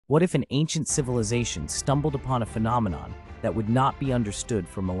What if an ancient civilization stumbled upon a phenomenon that would not be understood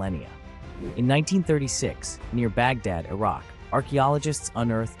for millennia? In 1936, near Baghdad, Iraq, archaeologists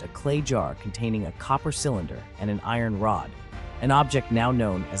unearthed a clay jar containing a copper cylinder and an iron rod, an object now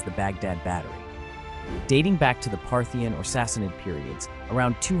known as the Baghdad Battery. Dating back to the Parthian or Sassanid periods,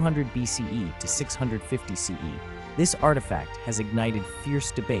 around 200 BCE to 650 CE, this artifact has ignited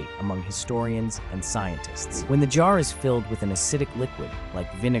fierce debate among historians and scientists. When the jar is filled with an acidic liquid,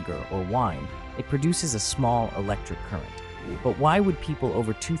 like vinegar or wine, it produces a small electric current. But why would people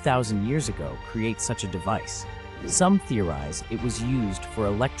over 2,000 years ago create such a device? Some theorize it was used for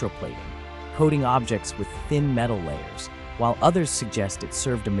electroplating, coating objects with thin metal layers, while others suggest it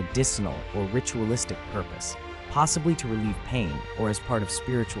served a medicinal or ritualistic purpose, possibly to relieve pain or as part of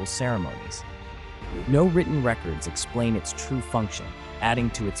spiritual ceremonies. No written records explain its true function, adding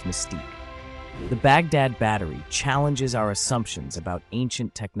to its mystique. The Baghdad Battery challenges our assumptions about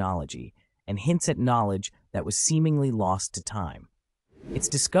ancient technology and hints at knowledge that was seemingly lost to time. Its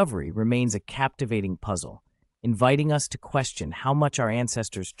discovery remains a captivating puzzle, inviting us to question how much our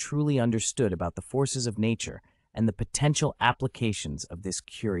ancestors truly understood about the forces of nature and the potential applications of this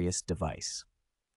curious device.